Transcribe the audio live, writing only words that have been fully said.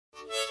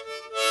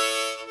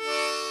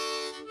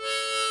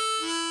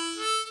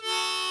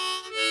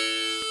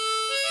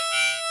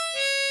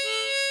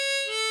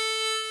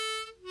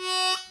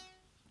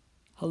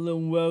Hello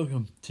and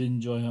welcome to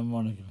Enjoy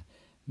Harmonica.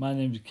 My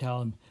name is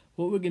Callum.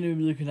 What we're going to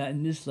be looking at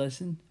in this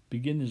lesson,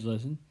 beginner's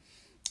lesson,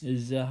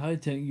 is how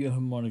to make your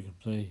harmonica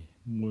play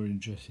more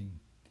interesting.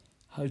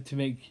 How to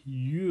make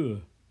your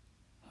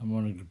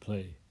harmonica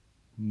play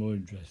more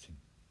interesting.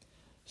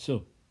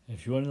 So,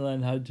 if you want to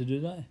learn how to do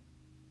that,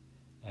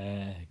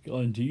 go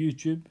onto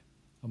YouTube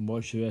and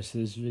watch the rest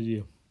of this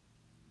video.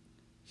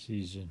 See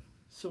you soon.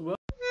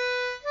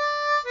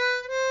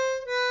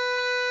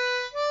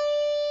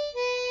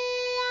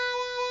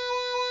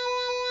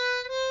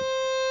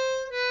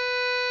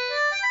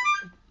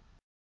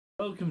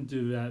 Welcome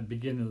to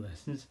beginner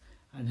lessons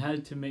and how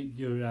to make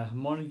your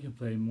harmonica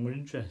playing more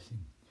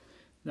interesting.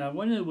 Now,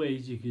 one of the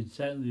ways you could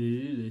certainly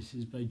do this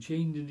is by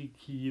changing the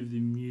key of the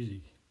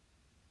music.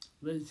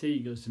 Let's say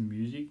you got some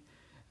music,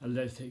 and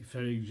let's take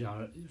Frère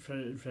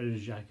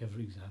Jacques for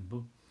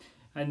example,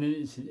 and then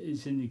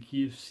it's in the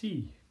key of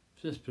C.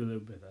 So let's play a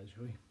little bit of that,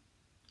 shall we?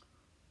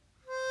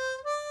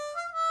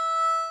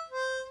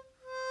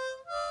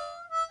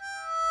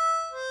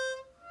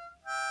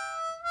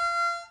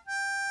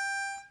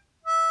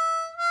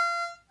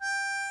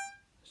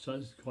 So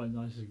it's quite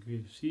nice as a key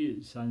of C.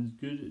 It sounds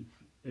good.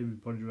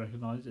 Everybody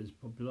recognises it. It's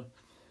popular.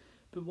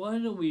 But why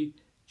don't we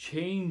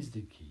change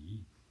the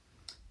key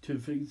to,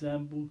 for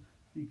example,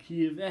 the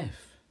key of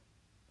F?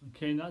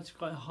 Okay, and that's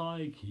quite a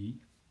high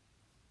key.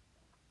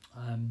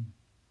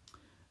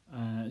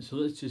 So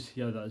let's just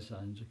see how that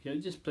sounds. Okay,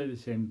 I'll just play the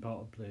same part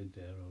I played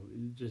there, or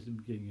just the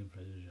beginning of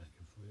Frère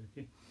Jacques for you.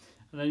 Okay,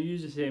 and I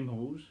use the same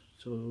holes,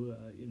 so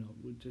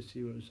we'll just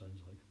see what it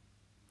sounds like.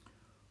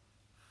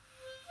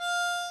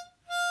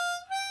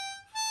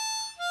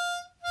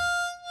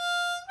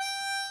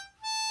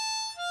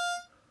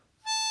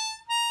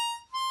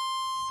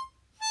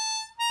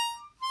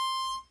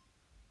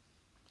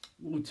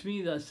 Well, to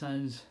me that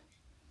sounds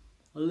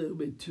a little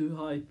bit too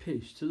high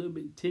pitched, a little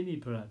bit tinny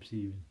perhaps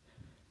even.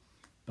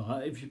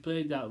 But if you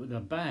played that with a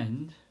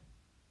band,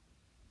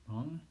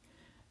 right,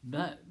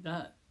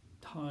 that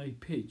high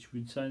pitch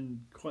would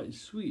sound quite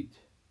sweet,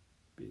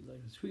 a bit like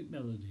a sweet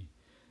melody.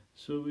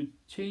 So it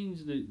would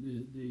change the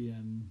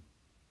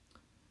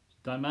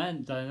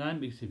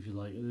dynamics, if you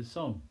like, of the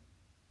song.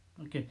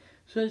 Okay,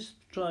 so let's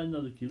try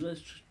another key.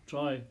 Let's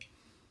try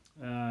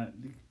the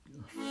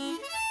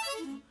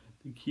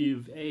key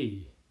of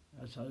A.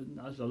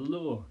 That's a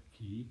lower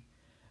key.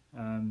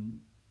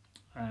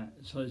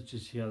 So let's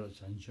just see how that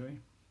sounds, shall we?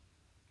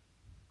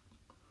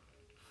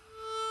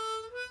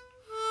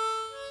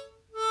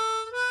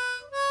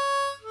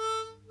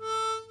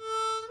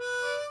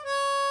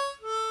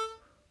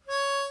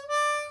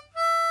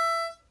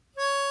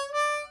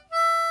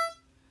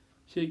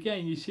 So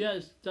again, you see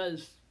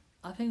that's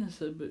I think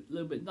that's a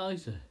little bit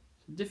nicer.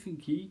 It's a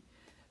different key.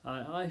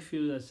 I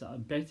feel that's a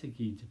better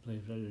key to play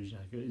Frère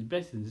Jacques. It's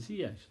better than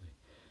C actually.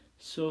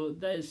 So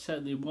that is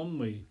certainly one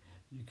way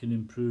you can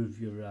improve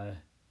your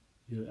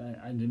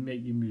and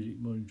make your music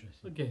more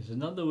interesting. Okay, so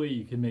another way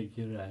you can make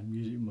your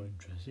music more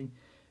interesting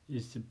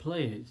is to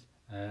play it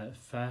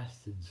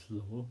fast and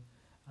slow,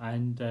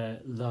 and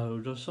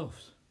loud or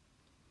soft.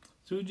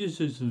 So we'll just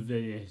do some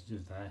variations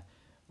of that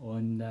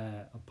on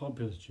a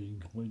popular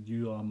tune called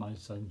You Are My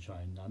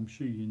Sunshine. I'm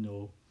sure you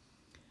know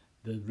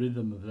the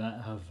rhythm of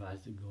that, how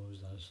fast it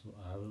goes,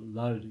 how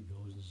loud it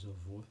goes and so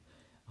forth.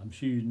 I'm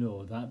sure you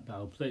know that, but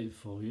I'll play it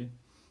for you,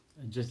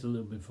 and just a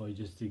little bit for you,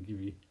 just to give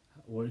you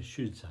what it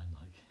should sound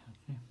like.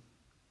 Okay.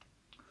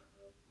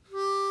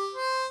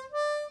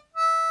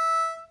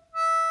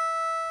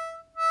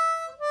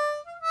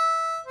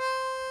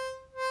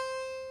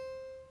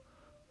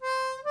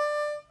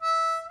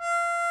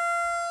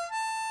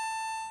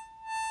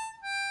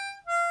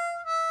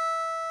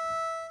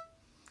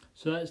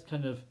 So that's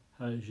kind of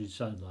how it should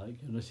sound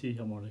like, and I see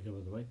harmonica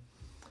by the way.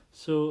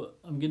 So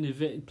I'm going to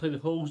play the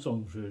whole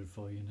song through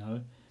for you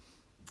now,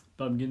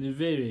 but I'm going to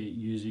vary it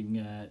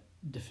using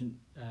different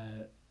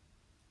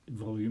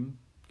volume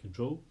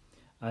control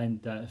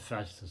and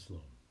fast or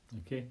slow.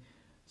 Okay,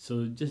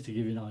 so just to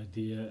give you an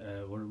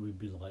idea what it would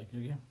be like.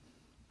 Okay.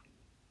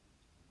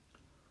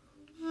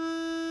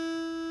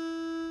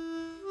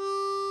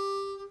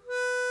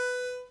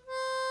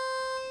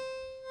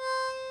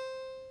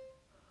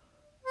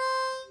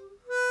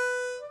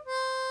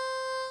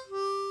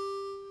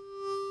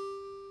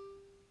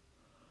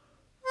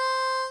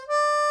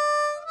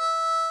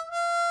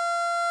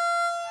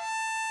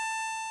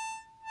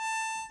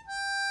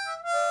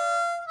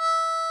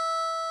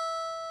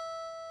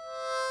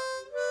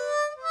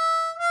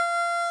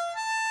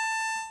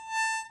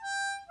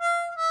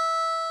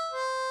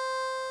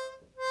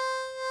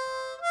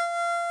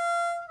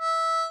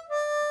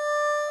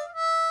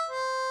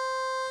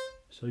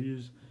 So I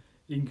use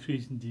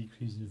increase and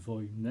decrease in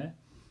volume there.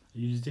 I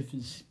use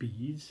different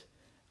speeds,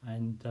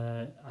 and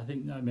I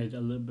think that made it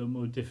a little bit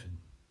more different.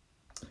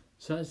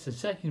 So that's the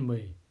second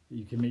way that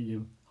you can make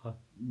your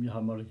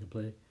harmonica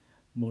play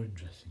more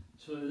interesting.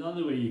 So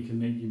another way you can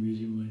make your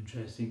music more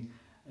interesting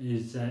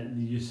is the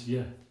use of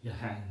your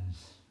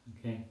hands.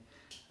 Okay.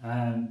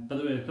 By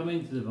the way, I've come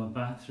into my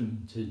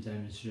bathroom to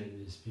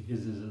demonstrate this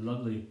because there's a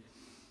lovely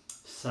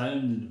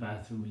sound in the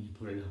bathroom when you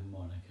play the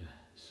harmonica.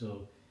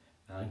 So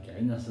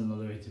again, that's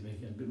another way to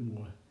make it a bit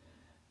more,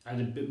 add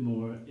a bit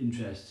more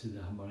interest to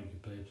the harmonica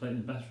player. Play it in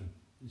the bathroom.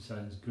 It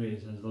sounds great.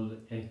 It sounds a little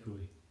bit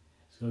echoey.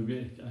 It's got a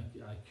great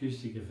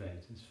acoustic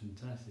effect. It's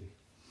fantastic.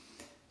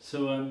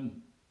 So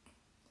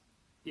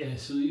yeah,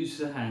 so the use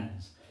of the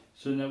hands.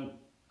 So now,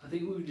 I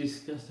think we've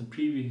discussed in a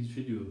previous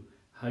video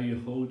how you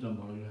hold the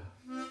harmonica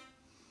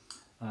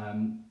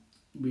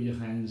with your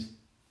hands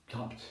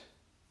cupped,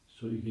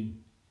 so you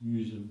can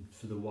use them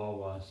for the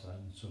wah-wah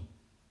sound. So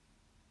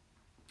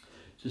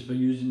just by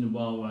using the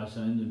wah-wah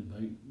sound and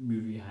by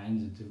moving your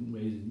hands in different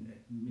ways,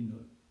 in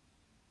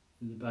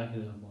the back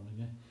of the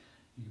harmonica,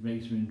 you can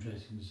make some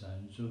interesting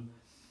sounds. So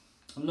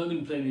I'm not going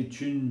to play any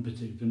tune in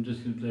particular. I'm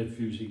just going to play a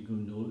few single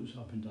notes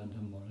up and down the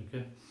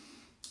harmonica,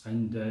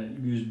 and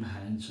use my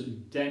hands so to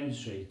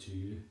demonstrate to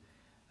you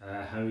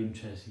how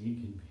interesting it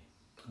can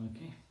be.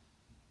 Okay.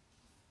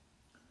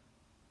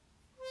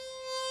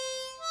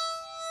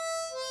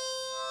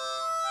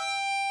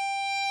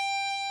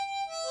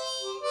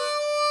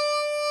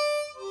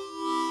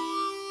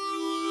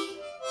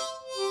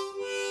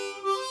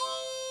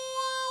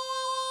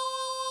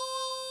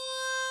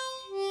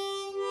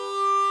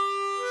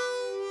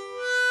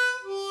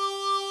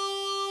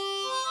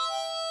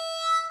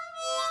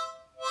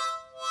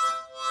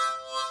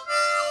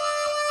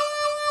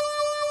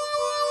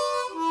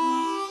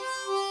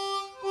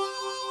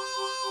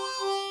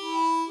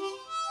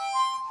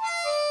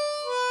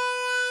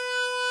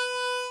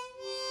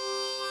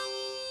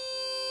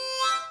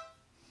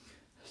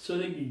 So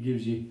I think it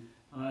gives you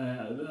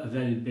a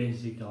very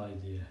basic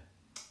idea.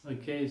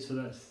 Okay, so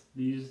that's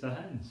the use of the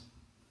hands.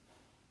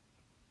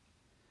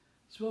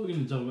 So what we're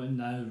going to talk about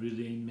now,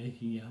 really, in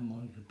making your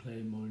harmonica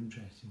playing more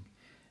interesting,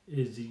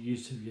 is the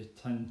use of your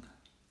tongue.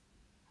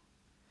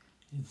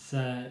 It's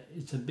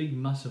a big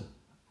muscle,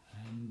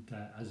 and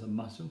as a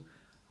muscle,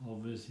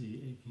 obviously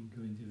it can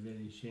go into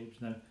various shapes.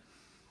 Now,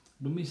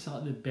 when we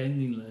start the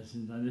bending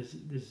lesson, now this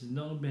is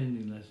not a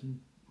bending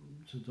lesson,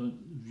 so don't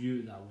view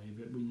it that way,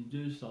 but when you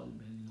do start the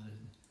bending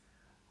lesson,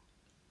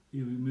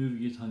 you'll be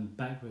moving your tongue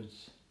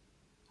backwards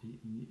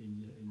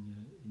in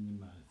your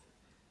mouth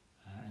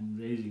and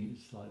raising it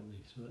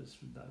slightly, so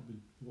that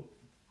would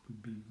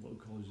be what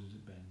causes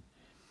a bend.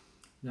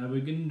 Now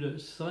we're going to do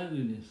it slightly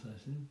in this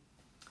lesson,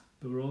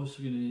 but we're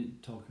also going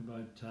to talk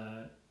about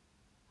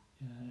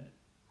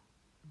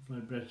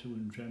vibrato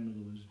and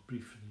tremolos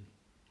briefly,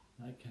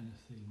 that kind of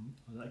thing,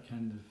 or that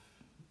kind of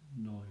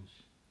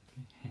noise.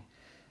 Okay.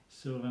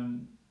 So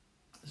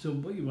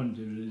what you want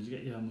to do is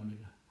get your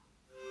harmonica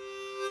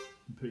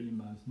and put it in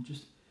your mouth and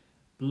just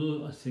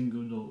blow a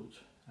single note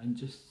and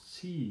just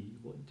see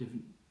what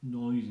different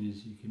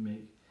noises you can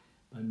make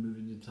by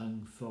moving the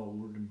tongue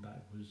forward and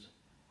backwards.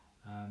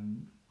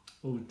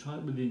 Or try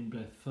it with the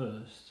in-breath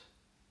first,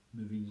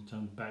 moving the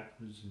tongue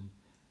backwards and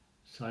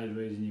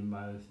sideways in your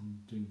mouth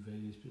and doing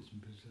various bits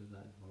and pieces of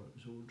that.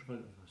 So we'll try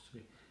that first.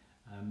 Okay.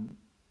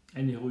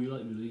 Any hole you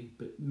like, really,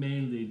 but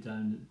mainly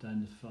down the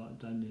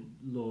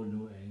lower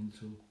note end,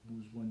 so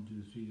goes 1,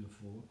 2, 3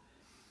 or 4.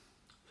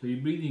 So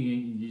you're breathing in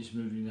and you're just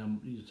moving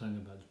your tongue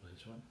about the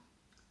place, right?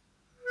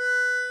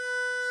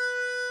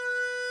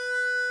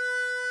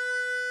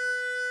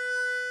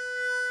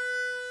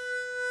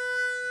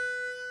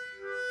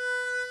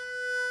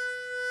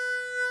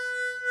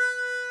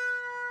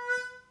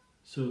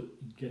 So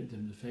you get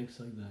different effects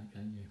like that,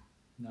 can't you?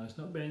 Now it's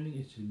not bending,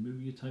 it's just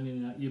moving your tongue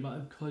in and out. You might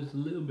have caused a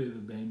little bit of a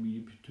bend when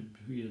you put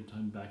your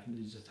tongue back and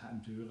it just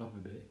happened to hook up a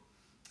bit.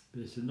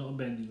 But this is not a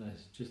bending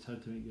lesson, just how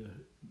to make your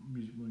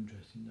music more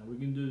interesting. Now we're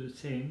going to do the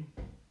same,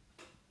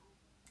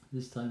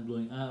 this time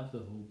blowing out of the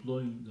hole,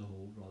 blowing the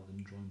hole rather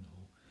than drawing the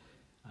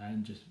hole.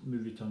 And just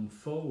move your tongue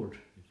forward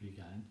if you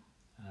can.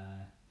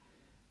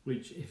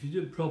 Which if you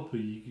do it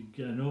properly, you could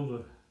get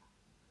you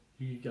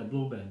could get a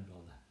blow bend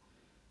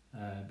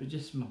rather. But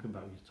just muck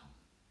about your tongue.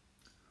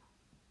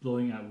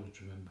 Blowing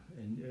outwards, remember,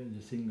 in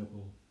a single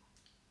hole.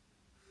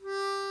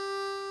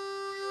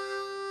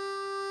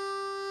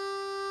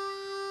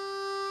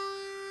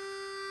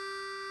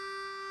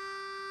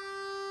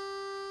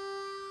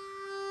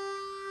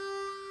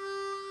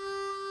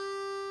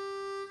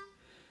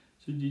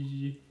 So did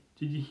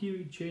you hear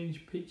it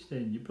change pitch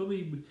then? You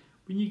probably,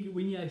 when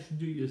you actually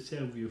do it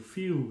yourself, you'll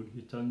feel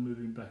your tongue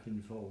moving back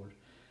and forward.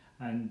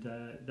 And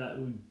that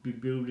would be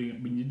building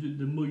up. When you do,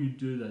 the more you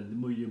do that, the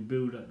more you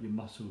build up your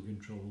muscle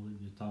control in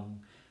your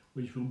tongue,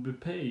 which will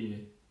prepare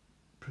you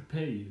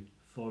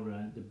for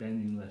the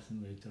bending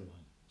lesson later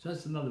on. So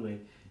that's another way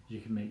you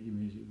can make your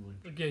music more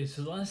interesting. Okay,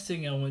 so the last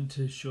thing I want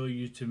to show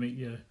you to make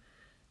your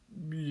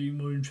music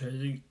more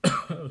interesting,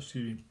 oh,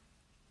 excuse me,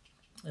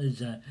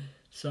 is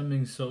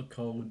something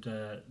so-called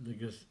the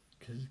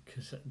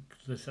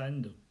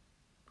glissando.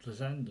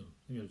 Glissando,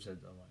 I think I've said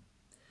that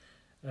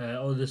right.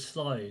 Or the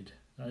slide.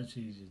 That's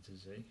easy to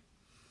say.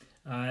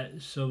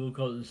 So we'll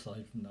call it the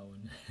slide from now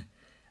on.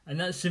 And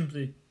that's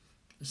simply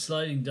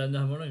sliding down the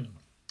harmonica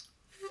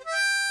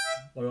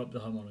or up the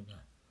harmonica.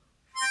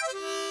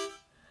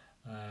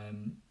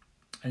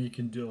 And you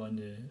can do it on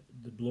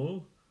the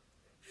blow,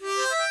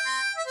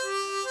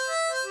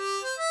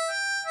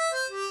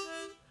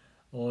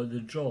 or the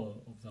draw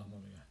of the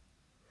harmonica.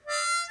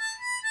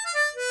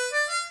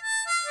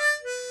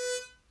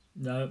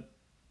 Now,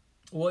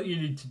 what you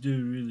need to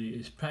do really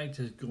is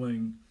practice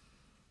going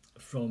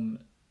from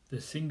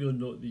the single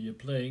note that you're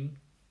playing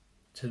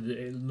to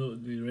the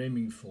note that you're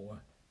aiming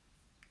for,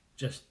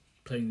 just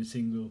playing the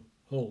single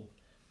hole,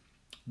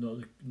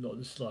 not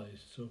the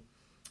slides. So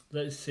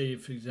let's say,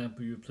 for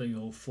example, you're playing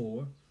hole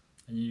 4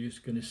 and you're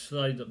just going to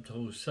slide up to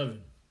hole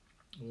 7.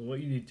 Well, what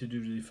you need to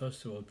do really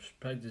first of all is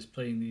practice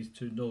playing these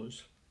two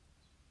notes,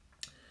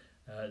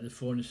 the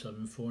 4 and the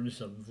 7, 4 and the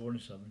 7, 4 and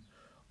the 7,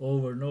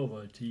 over and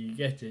over till you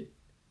get it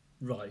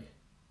right.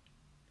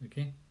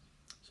 Okay,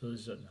 so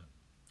this is it now.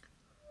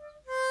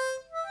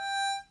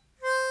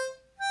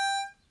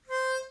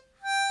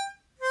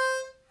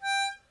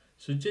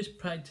 So just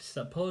practice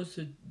that.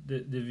 Pause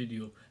the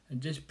video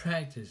and just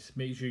practice.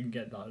 Make sure you can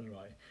get that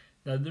right.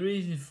 Now the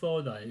reason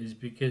for that is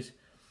because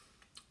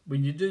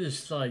when you do the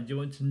slide, you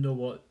want to know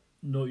what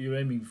note you're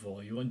aiming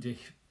for. You want to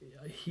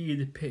hear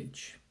the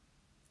pitch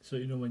so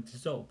you know when to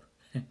stop.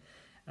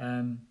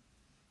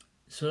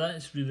 So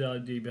that's really the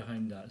idea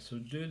behind that. So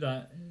do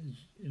that,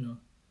 you know.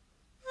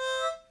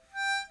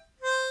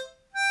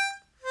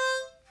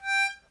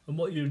 And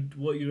what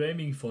you're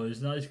aiming for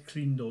is nice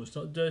clean notes,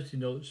 not dirty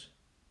notes.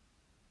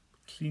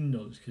 Clean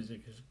notes, because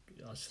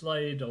a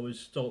slide always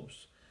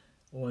stops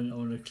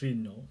on a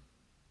clean note,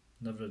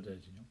 never a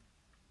dirty note.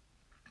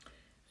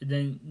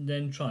 And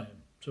then try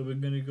them. So we're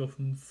going to go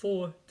from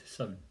 4 to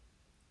 7.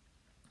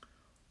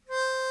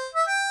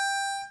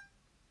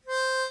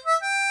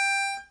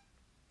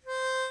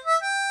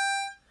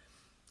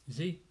 You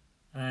see,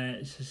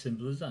 it's as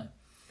simple as that.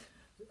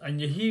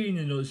 And you're hearing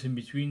the notes in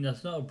between.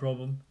 That's not a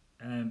problem.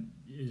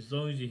 As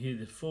long as you hear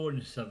the 4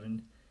 and the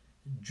 7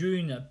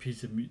 during that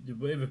piece of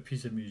whatever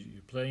piece of music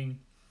you're playing,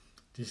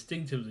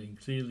 distinctively and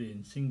clearly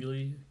and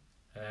singly,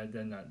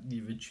 then that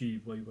you've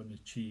achieved what you want to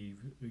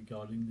achieve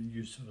regarding the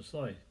use of a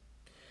slide.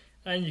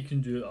 And you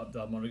can do it up the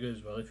harmonica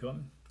as well if you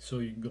want. So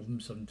you can go from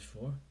 7 to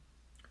 4.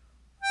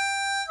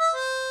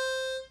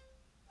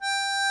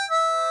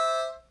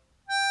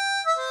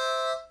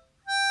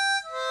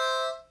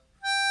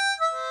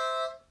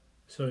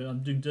 Sorry,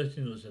 I'm doing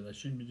dirty notes there. I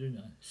shouldn't be doing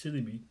that. Silly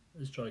me.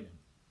 Let's try again.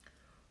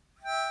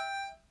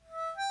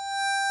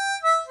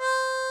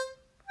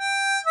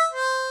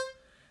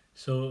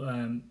 So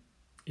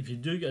if you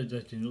do get a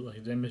dirty note like I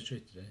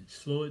demonstrated it,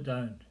 slow it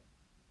down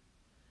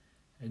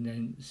and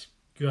then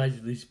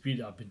gradually speed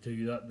it up until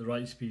you're at the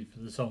right speed for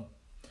the song.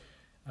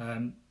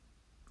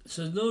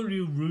 So there's no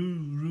real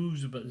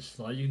rules about the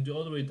slide. You can do it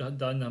all the way down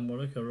the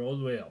harmonica or all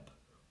the way up.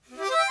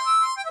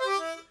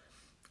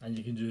 And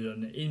you can do it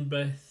on the in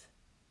breath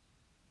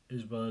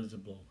as well as the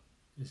blow.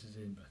 This is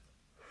the in breath.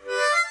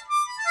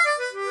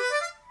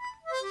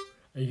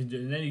 And you can do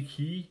it in any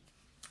key.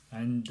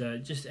 And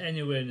just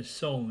anywhere in the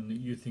song that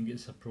you think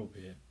it's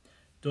appropriate.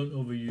 Don't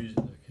overuse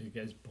it because it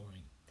gets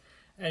boring.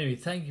 Anyway,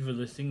 thank you for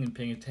listening and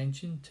paying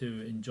attention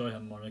to Enjoy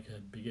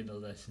Harmonica beginner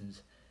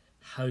lessons,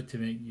 how to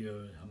make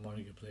your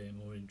harmonica playing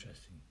more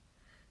interesting.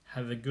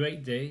 Have a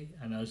great day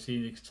and I'll see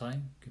you next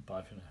time.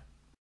 Goodbye for now.